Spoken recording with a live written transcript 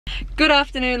Good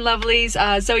afternoon, lovelies.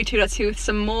 ZoëTwoDots here with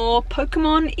some more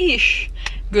Pokemon-ish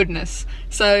goodness.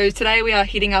 So today we are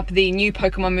hitting up the new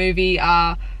Pokemon movie,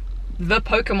 the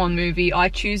Pokemon movie, I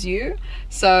Choose You.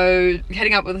 So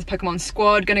heading up with this Pokemon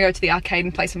squad, gonna go to the arcade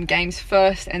and play some games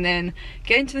first and then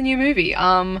get into the new movie.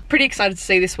 Pretty excited to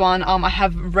see this one. I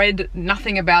have read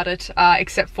nothing about it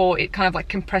except for it kind of like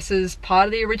compresses part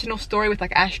of the original story with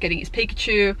like Ash getting his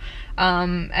Pikachu,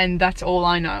 and that's all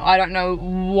I know. I don't know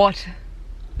what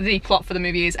the plot for the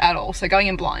movie is at all, so going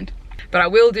in blind. But I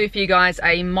will do for you guys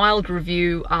a mild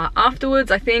review afterwards,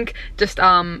 I think, just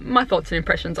my thoughts and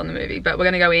impressions on the movie. But we're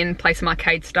gonna go in, play some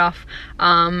arcade stuff,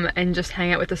 and just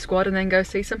hang out with the squad and then go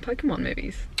see some Pokemon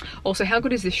movies. Also, how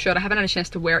good is this shirt? I haven't had a chance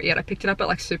to wear it yet. I picked it up at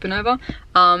like Supernova,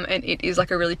 and it is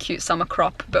like a really cute summer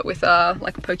crop, but with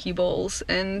like Pokeballs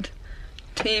and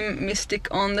Team Mystic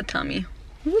on the tummy.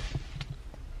 Whoop.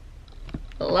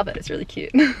 Love it, it's really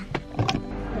cute.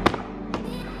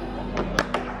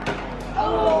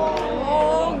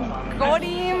 Oh, got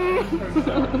him!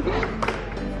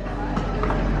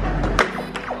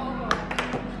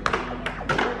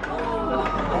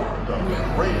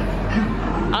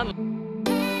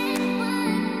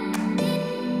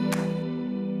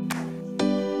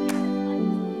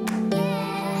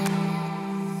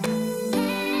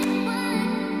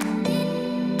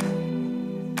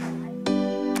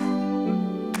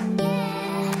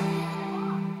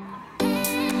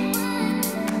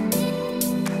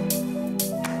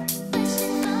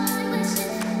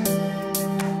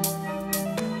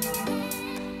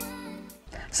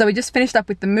 So we just finished up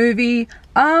with the movie.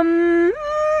 I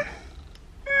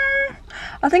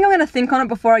think I'm gonna think on it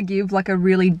before I give like a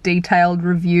really detailed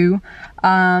review.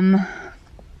 It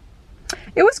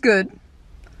was good.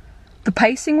 The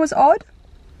pacing was odd.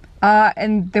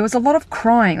 And there was a lot of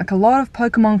crying, like a lot of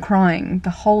Pokemon crying the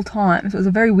whole time. So it was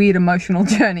a very weird emotional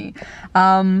journey.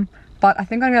 But I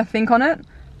think I'm gonna think on it.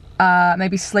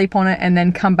 Maybe sleep on it and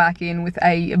then come back in with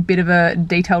a bit of a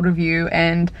detailed review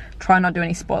and try not do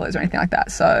any spoilers or anything like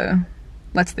that. So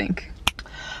let's think.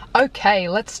 Okay,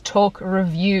 let's talk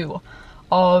review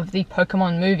of the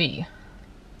Pokemon movie.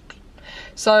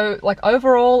 So like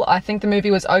overall, I think the movie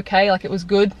was okay. Like it was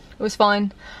good, it was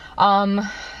fine.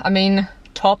 I mean,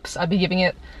 tops, I'd be giving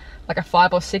it like a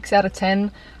 5 or 6 out of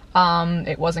 10.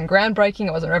 It wasn't groundbreaking,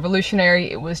 it wasn't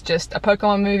revolutionary, it was just a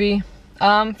Pokemon movie.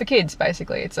 For kids,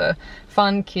 basically. It's a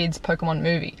fun kids Pokemon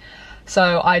movie.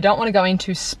 So I don't want to go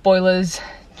into spoilers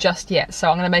just yet. So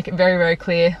I'm going to make it very, very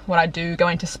clear when I do go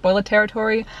into spoiler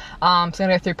territory. So I'm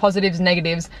going to go through positives,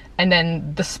 negatives, and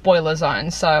then the spoiler zone.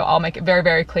 So I'll make it very,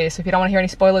 very clear. So if you don't want to hear any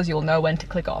spoilers, you'll know when to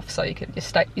click off. So you're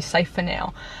safe for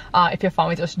now. If you're fine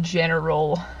with just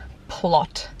general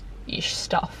plot-ish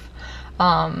stuff.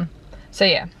 So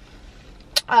yeah.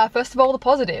 First of all, the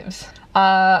positives.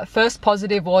 First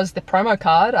positive was the promo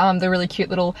card, the really cute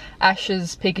little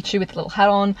Ash's Pikachu with the little hat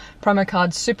on. Promo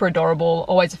card, super adorable,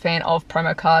 always a fan of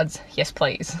promo cards, yes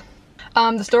please.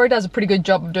 The story does a pretty good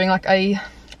job of doing like a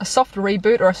soft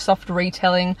reboot or a soft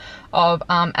retelling of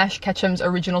Ash Ketchum's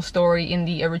original story in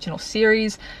the original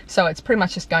series. So it's pretty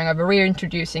much just going over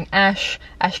reintroducing Ash.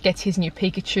 Ash gets his new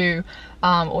Pikachu,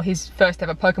 or his first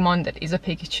ever Pokemon that is a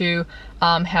Pikachu,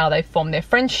 how they form their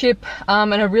friendship,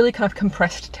 and a really kind of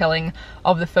compressed telling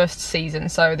of the first season,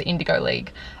 so the Indigo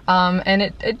League. And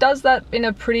it does that in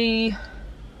a pretty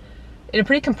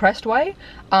compressed way.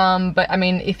 But I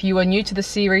mean, if you are new to the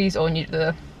series or new to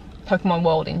the Pokemon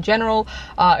world in general,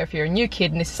 if you're a new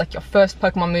kid and this is like your first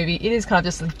Pokemon movie, it is kind of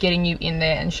just getting you in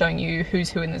there and showing you who's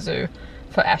who in the zoo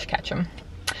for Ash Ketchum.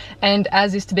 And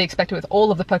as is to be expected with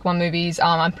all of the Pokemon movies,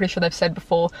 I'm pretty sure they've said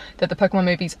before that the Pokemon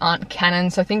movies aren't canon,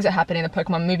 so things that happen in the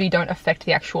Pokemon movie don't affect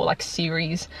the actual like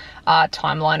series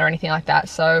timeline or anything like that.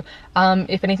 So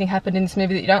if anything happened in this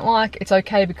movie that you don't like, it's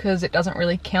okay because it doesn't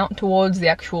really count towards the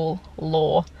actual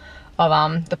lore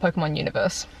of the Pokemon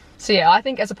universe. So yeah, I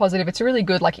think as a positive, it's a really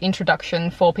good like introduction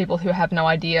for people who have no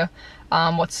idea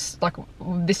what's like,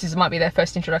 might be their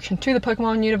first introduction to the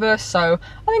Pokemon universe. So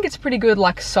I think it's a pretty good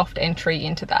like soft entry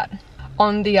into that.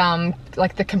 On the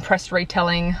like the compressed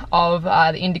retelling of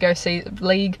the Indigo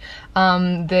League,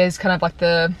 there's kind of like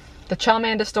the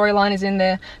Charmander storyline is in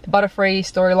there, the Butterfree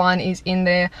storyline is in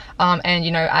there, and you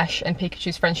know, Ash and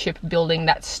Pikachu's friendship building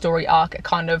that story arc are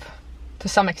kind of to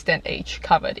some extent each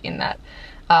covered in that.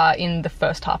 In the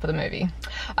first half of the movie.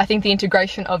 I think the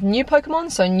integration of new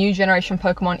Pokemon, so new generation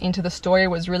Pokemon into the story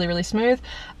was really, really smooth.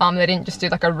 They didn't just do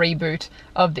like a reboot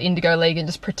of the Indigo League and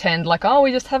just pretend like, oh,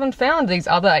 we just haven't found these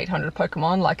other 800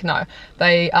 Pokemon. Like, no.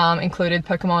 They included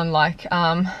Pokemon like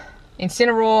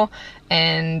Incineroar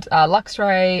and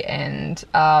Luxray and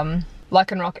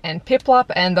Lycanroc and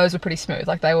Piplup, and those were pretty smooth.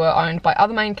 Like, they were owned by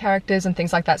other main characters and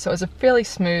things like that, so it was a fairly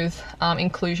smooth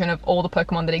inclusion of all the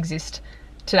Pokemon that exist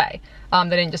today. They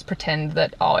didn't just pretend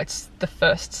that, oh, it's the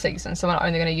first season, so we're not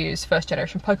only going to use first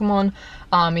generation Pokemon.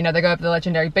 You know, they go over the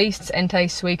legendary beasts, Entei,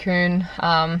 Suicune,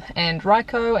 and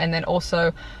Raikou, and then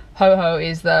also Ho-Oh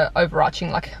is the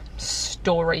overarching, like,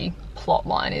 story plot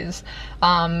line is, you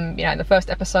know, in the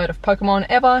first episode of Pokemon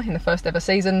ever, in the first ever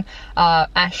season,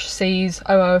 Ash sees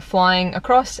Ho-Oh flying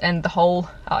across, and the whole,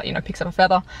 you know, picks up a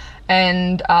feather,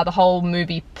 and the whole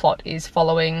movie plot is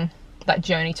following that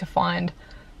journey to find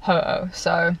Ho-Oh.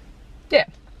 So, yeah,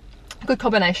 good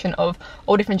combination of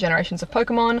all different generations of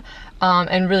Pokemon,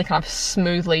 and really kind of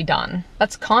smoothly done.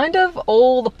 That's kind of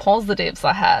all the positives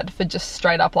I had for just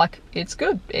straight up, like, it's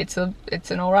good, it's an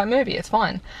alright movie, it's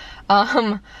fine.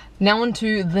 Now on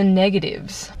to the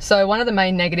negatives. So one of the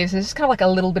main negatives is just kind of like a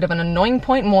little bit of an annoying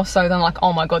point, more so than like,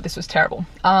 oh my god, this was terrible.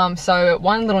 So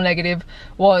one little negative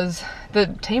was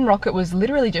that Team Rocket was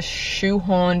literally just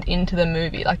shoehorned into the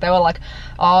movie. Like, they were like,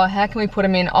 oh, how can we put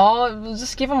them in? Oh, we'll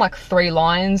just give them like 3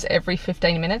 lines every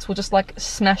 15 minutes. We'll just like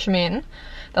smash them in.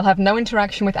 They'll have no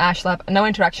interaction with Ash, they'll have no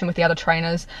interaction with the other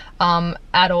trainers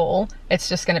at all. It's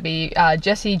just going to be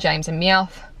Jessie, James, and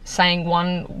Meowth saying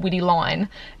one witty line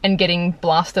and getting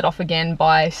blasted off again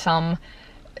by some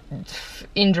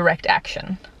indirect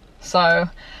action. So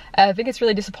I think it's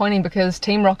really disappointing, because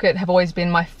Team Rocket have always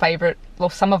been my favourite, well,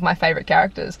 some of my favourite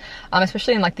characters,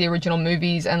 especially in like the original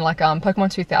movies, and like Pokemon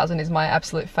 2000 is my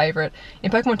absolute favourite.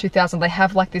 In Pokemon 2000 they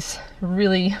have like this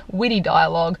really witty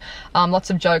dialogue, lots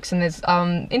of jokes, and there's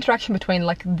interaction between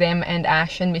like them and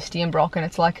Ash and Misty and Brock, and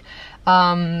it's like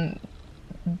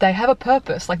they have a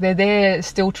purpose. Like, they're there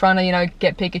still trying to, you know,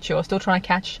 get Pikachu, or still trying to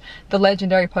catch the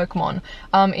legendary Pokemon.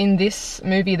 In this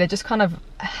movie, they're just kind of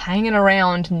hanging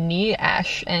around near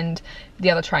Ash and the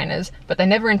other trainers, but they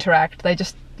never interact. They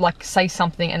just, like, say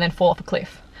something and then fall off a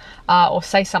cliff. Or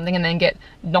say something and then get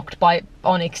knocked by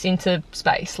Onyx into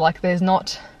space. Like, there's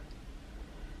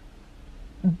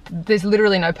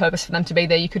literally no purpose for them to be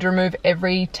there. You could remove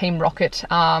every Team Rocket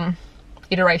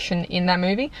iteration in that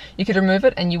movie. You could remove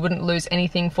it and you wouldn't lose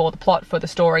anything for the plot, for the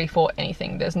story, for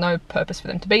anything. There's no purpose for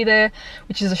them to be there,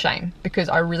 which is a shame, because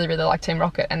I really, really like Team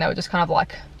Rocket, and they were just kind of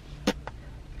like,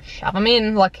 shove them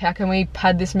in. Like, how can we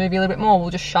pad this movie a little bit more? We'll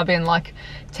just shove in like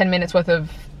 10 minutes worth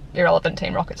of irrelevant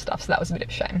Team Rocket stuff, so that was a bit of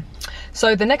a shame.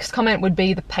 So the next comment would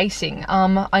be the pacing.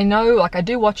 I know, like, I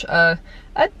do watch a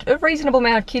reasonable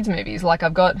amount of kids movies. Like,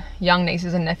 I've got young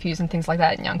nieces and nephews and things like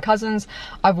that, and young cousins.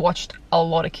 I've watched a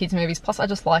lot of kids movies, plus I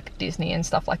just like Disney and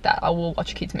stuff like that. I will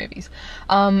watch kids movies.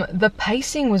 The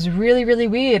pacing was really, really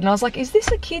weird, and I was like, is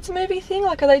this a kids movie thing?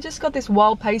 Like, are they just got this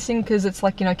wild pacing because it's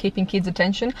like, you know, keeping kids'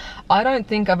 attention? I don't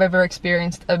think I've ever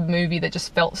experienced a movie that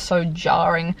just felt so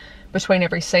jarring between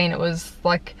every scene. It was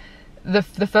like the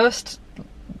first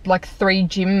like 3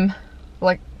 gym,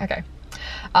 like, okay,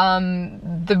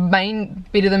 the main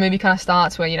bit of the movie kind of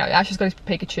starts where, you know, Ash has got his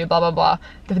Pikachu, blah blah blah.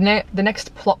 The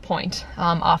next plot point,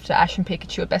 after Ash and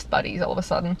Pikachu are best buddies all of a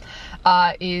sudden,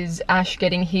 is Ash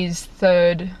getting his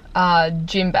 3rd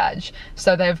gym badge.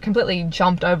 So they've completely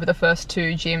jumped over the first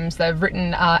 2 gyms. They've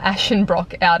written Ash and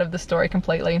Brock out of the story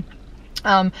completely.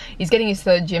 He's getting his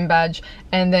 3rd gym badge,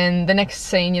 and then the next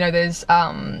scene, you know, there's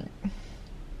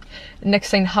next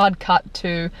scene, hard cut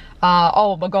to,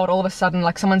 oh my god, all of a sudden,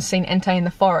 like, someone's seen Entei in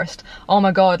the forest. Oh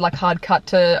my god, like, hard cut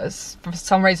to, for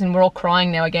some reason, we're all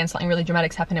crying now again, something really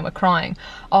dramatic's happened and we're crying.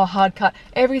 Oh, hard cut,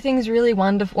 everything's really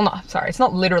wonderful. Well, no, sorry, it's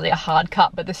not literally a hard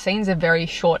cut, but the scenes are very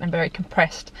short and very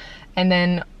compressed. And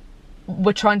then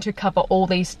we're trying to cover all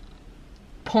these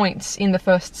points in the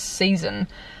first season,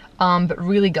 but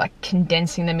really, like,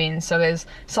 condensing them in. So there's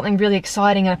something really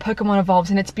exciting and a Pokemon evolves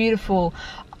and it's beautiful.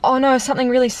 Oh no, something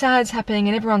really sad's happening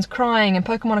and everyone's crying and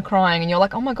Pokemon are crying, and you're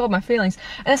like, oh my god, my feelings.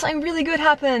 And then something really good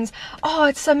happens. Oh,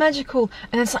 it's so magical.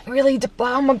 And then something really,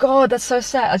 oh my god, that's so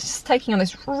sad. It's just taking on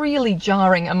this really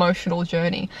jarring emotional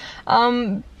journey.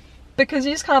 Because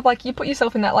you just kind of like, you put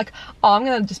yourself in that, like, oh, I'm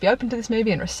going to just be open to this movie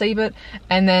and receive it.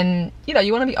 And then, you know,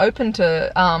 you want to be open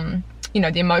to, you know,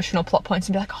 the emotional plot points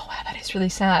and be like, oh wow, that is really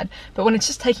sad. But when it's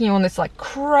just taking you on this like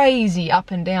crazy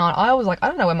up and down, I was like, I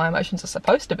don't know where my emotions are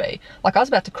supposed to be. Like, I was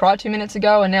about to cry 2 minutes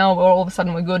ago and now all of a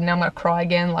sudden we're good and now I'm going to cry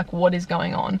again. Like, what is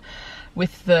going on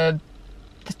with the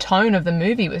tone of the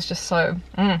movie was just so,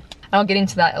 And I'll get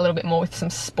into that a little bit more with some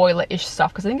spoiler-ish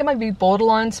stuff, because I think it might be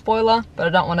borderline spoiler, but I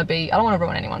don't want to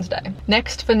ruin anyone's day.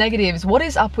 Next, for negatives, what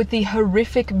is up with the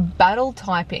horrific battle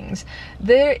typings?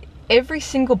 Every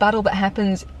single battle that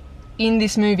happens in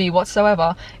this movie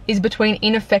whatsoever is between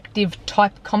ineffective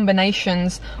type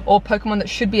combinations or Pokemon that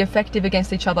should be effective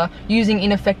against each other using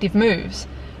ineffective moves.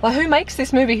 Like, who makes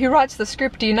this movie? Who writes the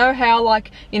script? Do you know how,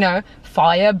 like, you know,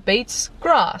 fire beats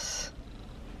grass?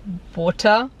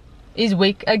 Water is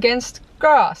weak against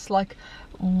grass. Like,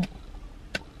 who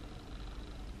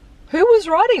was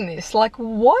writing this? Like,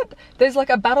 what? There's like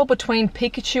a battle between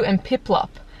Pikachu and Piplup,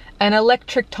 an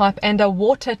electric type and a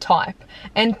water type,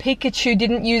 and Pikachu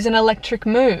didn't use an electric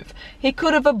move. He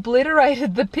could have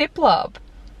obliterated the Piplup.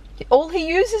 All he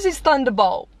uses is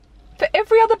Thunderbolt for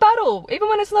every other battle, even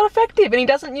when it's not effective, and he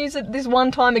doesn't use it this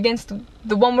one time against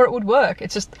the one where it would work.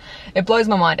 It's just, it blows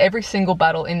my mind. Every single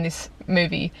battle in this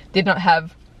movie did not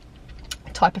have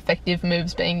type effective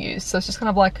moves being used, so it's just kind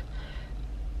of like,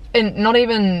 and not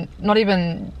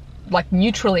even like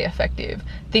neutrally effective,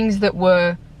 things that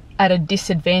were at a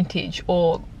disadvantage,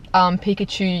 or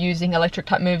Pikachu using electric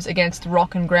type moves against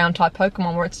rock and ground type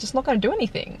Pokemon where it's just not going to do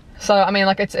anything. So I mean,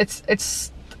 like, it's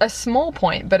a small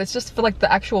point, but it's just for like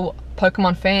the actual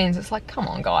Pokemon fans, it's like, come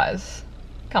on guys,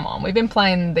 come on, we've been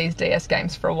playing these DS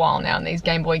games for a while now, and these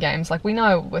Game Boy games, like, we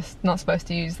know we're not supposed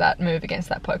to use that move against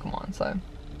that Pokemon. So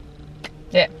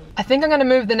yeah, I think I'm going to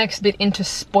move the next bit into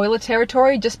spoiler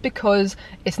territory, just because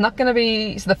it's not going to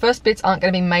be, so the first bits aren't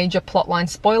going to be major plotline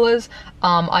spoilers.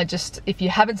 If you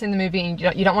haven't seen the movie and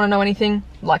you don't want to know anything,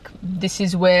 like, this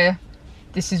is where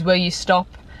you stop.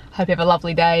 Hope you have a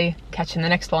lovely day. Catch you in the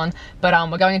next one. But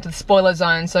we're going into the spoiler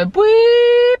zone, so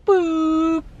boop,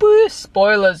 boop, boop,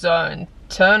 spoiler zone.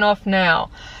 Turn off now.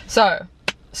 So,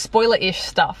 spoiler-ish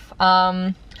stuff.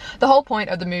 The whole point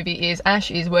of the movie is Ash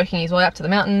is working his way up to the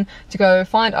mountain to go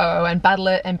find Oh-Oh and battle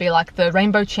it and be like the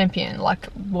rainbow champion, like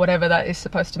whatever that is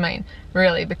supposed to mean,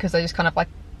 really, because they just kind of like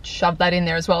shoved that in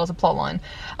there as well as a plot line.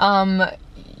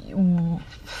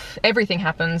 Everything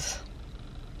happens.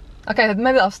 Okay,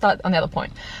 maybe I'll start on the other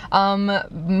point.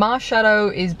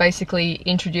 Marshadow is basically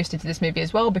introduced into this movie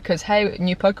as well, because hey,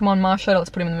 new Pokemon Marshadow, let's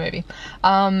put him in the movie.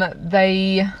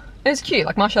 It's cute,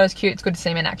 like, Marshadow's cute, it's good to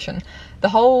see him in action. The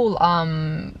whole,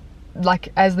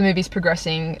 like, as the movie's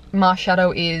progressing,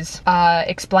 Marshadow is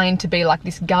explained to be like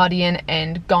this guardian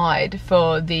and guide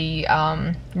for the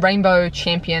rainbow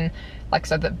champion. Like,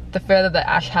 so the feather that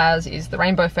Ash has is the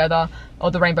rainbow feather, or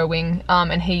the rainbow wing,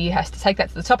 and he has to take that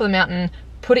to the top of the mountain,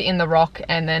 put it in the rock,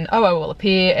 and then Oh-Oh will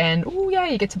appear, and ooh, yeah,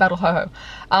 you get to battle Ho-Ho.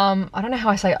 I don't know how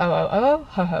I say Oh-Oh,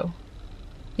 Ho-Ho.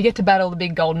 You get to battle the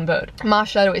big golden bird.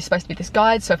 Marshadow is supposed to be this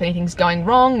guide, so if anything's going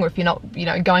wrong, or if you're not, you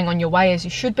know, going on your way as you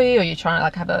should be, or you're trying to,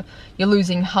 like, you're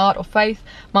losing heart or faith,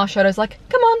 Marshadow's like,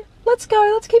 come on, let's go,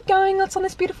 let's keep going, let's on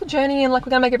this beautiful journey, and like,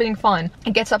 we're gonna make everything fine.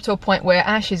 It gets up to a point where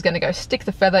Ash is gonna go stick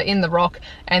the feather in the rock,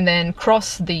 and then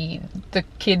Cross, the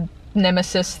kid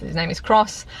nemesis, his name is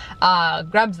Cross,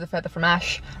 grabs the feather from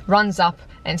Ash, runs up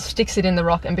and sticks it in the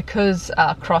rock, and because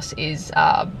Cross is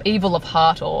evil of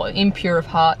heart or impure of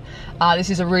heart,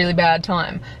 this is a really bad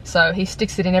time. So he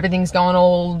sticks it in, everything's going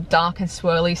all dark and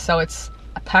swirly, so it's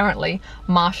apparently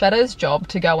Marshadow's job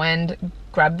to go and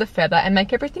grab the feather and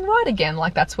make everything right again.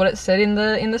 Like, that's what it said in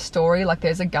the story, like,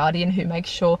 there's a guardian who makes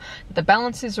sure that the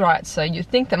balance is right. So you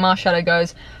think that Marshadow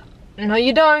goes, no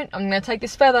you don't, I'm gonna take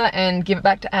this feather and give it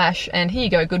back to Ash, and here you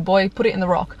go, good boy, put it in the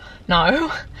rock.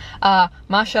 No.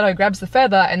 Marshadow grabs the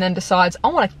feather and then decides, I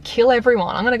want to kill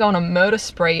everyone, I'm gonna go on a murder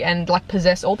spree and like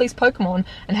possess all these Pokemon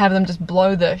and have them just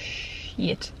blow the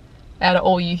shit out of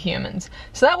all you humans.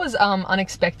 So that was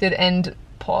unexpected and,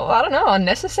 I don't know,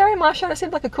 unnecessary. Marshadow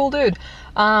seemed like a cool dude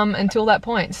until that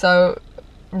point, so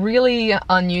really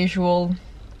unusual,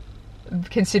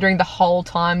 considering the whole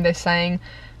time they're saying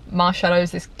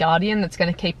Marshadow's this guardian that's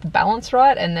going to keep the balance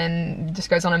right, and then just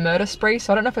goes on a murder spree.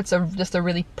 So I don't know if it's just a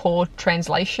really poor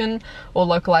translation or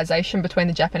localization between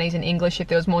the Japanese and English, if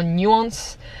there was more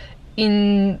nuance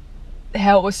in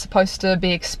how it was supposed to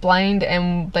be explained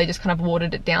and they just kind of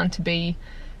watered it down to be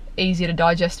easier to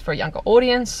digest for a younger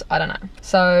audience. I don't know.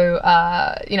 So,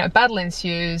 you know, battle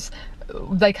ensues.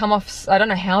 They come off, I don't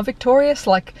know how victorious,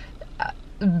 like,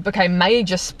 okay,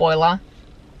 major spoiler,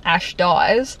 Ash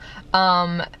dies,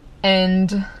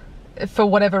 and for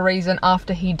whatever reason,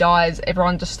 after he dies,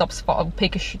 everyone just stops.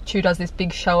 Pikachu does this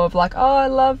big show of like, oh, I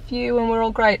love you, and we're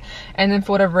all great. And then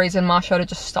for whatever reason, Marshadow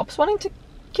just stops wanting to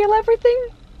kill everything.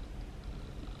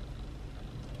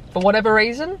 For whatever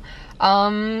reason.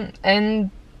 And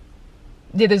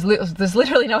yeah, there's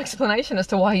literally no explanation as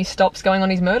to why he stops going on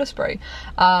his murder spree.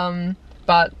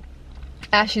 But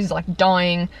Ash is like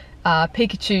dying.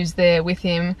 Pikachu's there with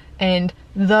him, and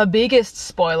the biggest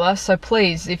spoiler, so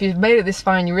please, if you've made it this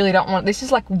far and you really don't want, this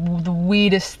is like the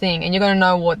weirdest thing, and you're going to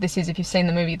know what this is if you've seen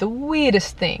the movie, the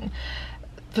weirdest thing,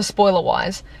 for spoiler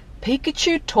wise,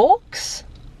 Pikachu talks?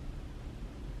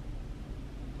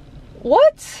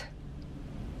 What?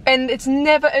 And it's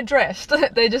never addressed.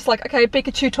 They're just like, okay,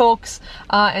 Pikachu talks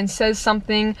and says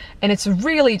something, and it's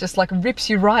really just like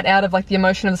rips you right out of like the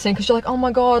emotion of the scene, because you're like, oh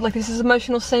my god, like this is an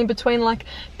emotional scene between like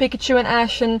Pikachu and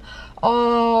Ash, and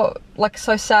oh, like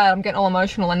so sad, I'm getting all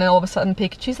emotional, and then all of a sudden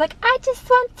Pikachu's like, I just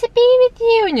want to be with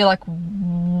you, and you're like,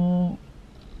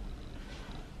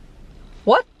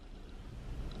 what?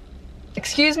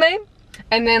 Excuse me?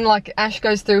 And then like Ash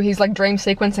goes through his like dream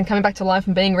sequence and coming back to life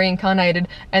and being reincarnated,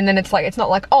 and then it's like, it's not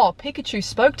like, oh, Pikachu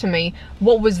spoke to me.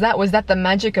 What was that? Was that the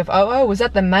magic of Oh-Oh? Was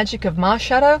that the magic of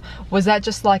Marshadow? Was that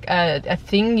just like a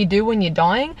thing you do when you're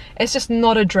dying? It's just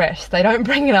not addressed. They don't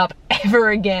bring it up ever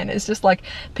again. It's just like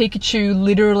Pikachu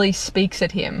literally speaks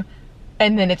at him,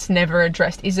 and then it's never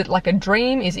addressed. Is it like a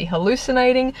dream? Is he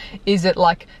hallucinating? Is it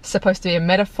like supposed to be a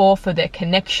metaphor for their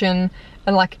connection?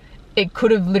 And like, it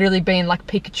could have literally been like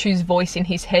Pikachu's voice in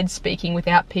his head speaking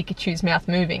without Pikachu's mouth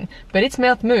moving, but its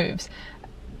mouth moves.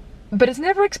 But it's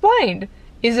never explained.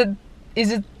 Is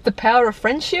it the power of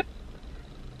friendship?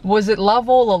 Was it love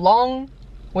all along?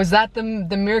 Was that the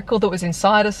miracle that was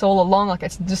inside us all along? Like,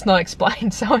 it's just not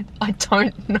explained, so I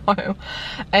don't know.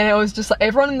 And it was just like,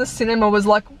 everyone in the cinema was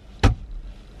like,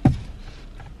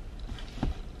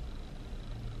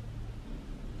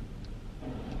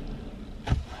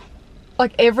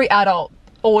 every adult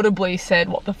audibly said,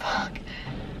 what the fuck?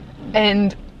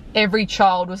 And every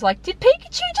child was like, did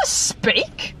Pikachu just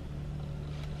speak?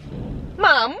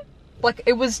 Mum? Like,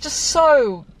 it was just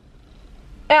so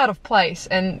out of place,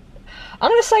 and I'm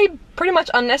gonna say pretty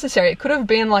much unnecessary. It could have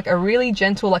been like a really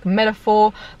gentle like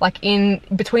metaphor, like in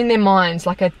between their minds,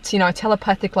 like a, you know, a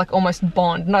telepathic like almost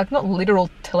bond. No, not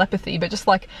literal telepathy, but just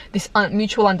like this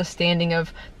mutual understanding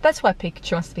of, that's why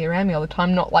Pikachu wants to be around me all the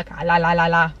time, not like la la la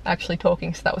la actually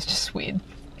talking. So that was just weird.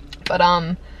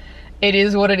 But it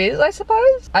is what it is, I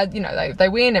suppose. You know, they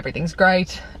win, everything's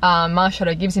great.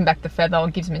 Marshadow gives him back the feather, or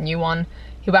gives him a new one.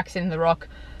 He whacks it in the rock.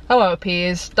 Oh,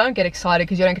 appears. Don't get excited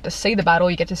because you don't get to see the battle.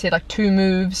 You get to see like 2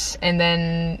 moves, and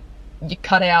then you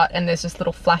cut out and there's just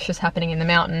little flashes happening in the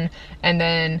mountain, and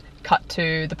then cut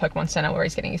to the Pokemon Center where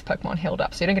he's getting his Pokemon healed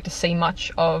up. So you don't get to see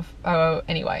much of Oh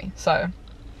anyway. So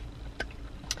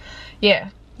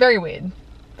yeah, very weird.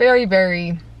 Very,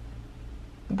 very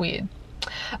weird.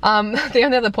 The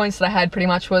only other points that I had pretty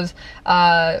much was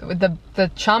with the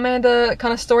Charmander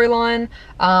kind of storyline,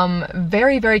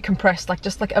 very, very compressed, like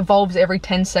just like evolves every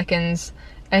 10 seconds,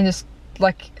 and just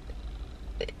like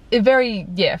very,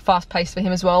 yeah, fast paced for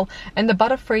him as well. And the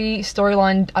Butterfree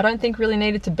storyline I don't think really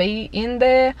needed to be in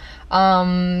there.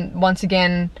 Once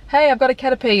again, hey, I've got a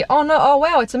Caterpie, oh no, oh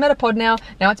wow, it's a Metapod now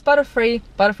it's Butterfree,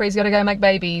 Butterfree's gotta go make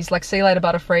babies, like see you later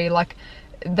Butterfree. Like,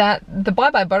 that the Bye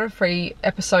Bye Butterfree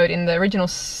episode in the original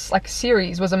like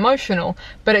series was emotional,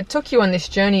 but it took you on this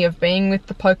journey of being with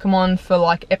the Pokemon for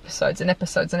like episodes and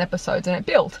episodes and episodes, and it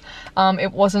built.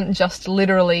 It wasn't just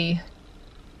literally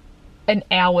an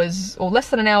hour's or less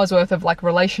than an hour's worth of like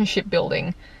relationship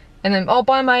building, and then, oh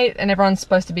bye mate, and everyone's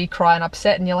supposed to be crying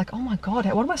upset, and you're like, oh my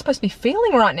god, what am I supposed to be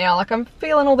feeling right now? Like, I'm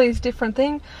feeling all these different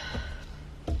things.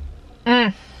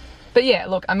 But yeah,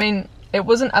 look, I mean, it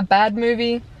wasn't a bad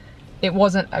movie. It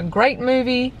wasn't a great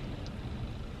movie.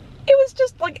 It was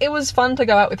just like, it was fun to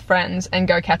go out with friends and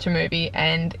go catch a movie,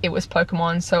 and it was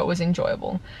Pokemon, so it was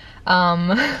enjoyable.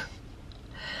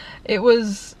 It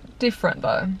was different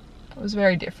though. It was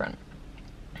very different.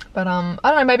 But I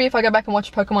don't know, maybe if I go back and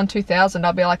watch Pokemon 2000,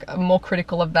 I'll be like more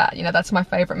critical of that. You know, that's my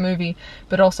favourite movie,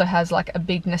 but it also has like a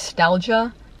big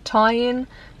nostalgia tie-in.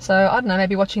 So I don't know,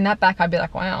 maybe watching that back, I'd be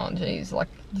like, wow, geez, like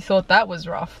you thought that was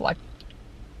rough, like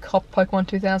cop Pokemon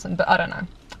 2000, but I don't know,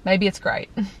 maybe it's great.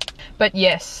 But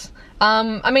yes,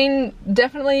 I mean,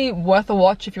 definitely worth a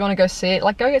watch if you want to go see it.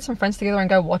 Like, go get some friends together and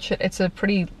go watch it. It's a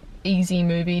pretty easy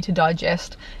movie to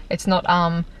digest. It's not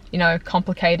you know,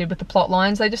 complicated with the plot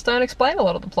lines. They just don't explain a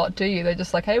lot of the plot to you. They're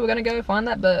just like, hey, we're gonna go find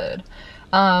that bird.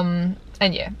 And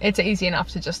yeah, it's easy enough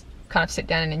to just kind of sit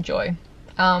down and enjoy,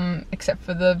 except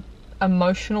for the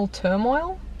emotional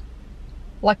turmoil.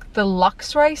 Like the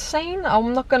Luxray scene,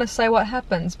 I'm not going to say what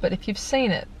happens, but if you've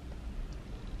seen it,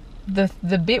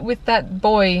 the bit with that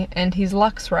boy and his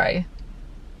Luxray,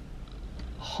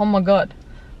 oh my god,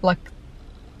 like,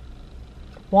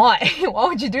 why? Why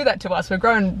would you do that to us? We're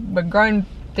grown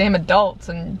damn adults,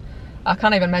 and I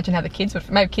can't even imagine how the kids would,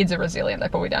 maybe kids are resilient, they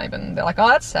probably don't even, they're like, oh,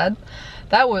 that's sad.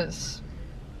 That was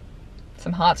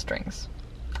some heartstrings.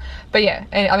 But yeah,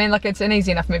 I mean, like, it's an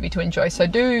easy enough movie to enjoy, so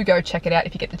do go check it out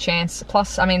if you get the chance.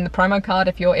 Plus, I mean, the promo card,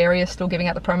 if your area is still giving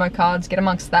out the promo cards, get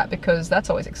amongst that, because that's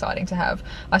always exciting to have.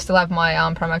 I still have my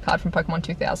promo card from Pokemon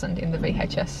 2000 in the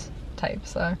VHS tape,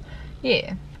 so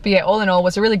yeah. But yeah, all in all, it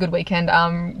was a really good weekend.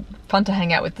 Fun to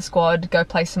hang out with the squad, go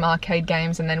play some arcade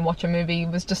games, and then watch a movie. It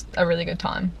was just a really good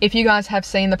time. If you guys have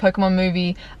seen the Pokemon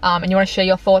movie and you want to share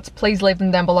your thoughts, please leave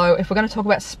them down below. If we're going to talk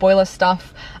about spoiler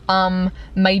stuff,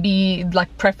 maybe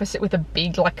like preface it with a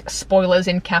big like spoilers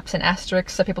in caps and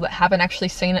asterisks, so people that haven't actually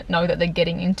seen it know that they're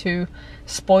getting into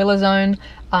spoiler zone.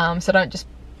 So don't just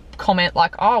comment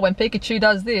like, oh, when Pikachu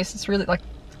does this, it's really like,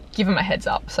 give them a heads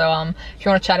up. So if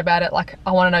you want to chat about it, like,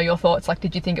 I want to know your thoughts. Like,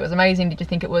 did you think it was amazing? Did you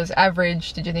think it was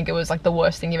average? Did you think it was like the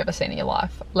worst thing you've ever seen in your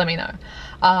life? Let me know.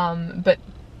 But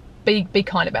be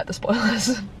kind about the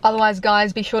spoilers. Otherwise,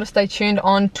 guys, be sure to stay tuned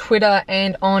on Twitter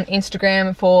and on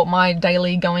Instagram for my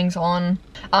daily goings on.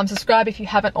 Subscribe if you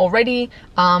haven't already.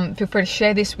 Feel free to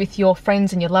share this with your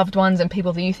friends and your loved ones and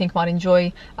people that you think might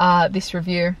enjoy this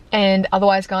review. And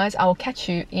otherwise, guys, I will catch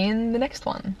you in the next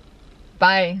one.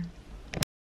 Bye.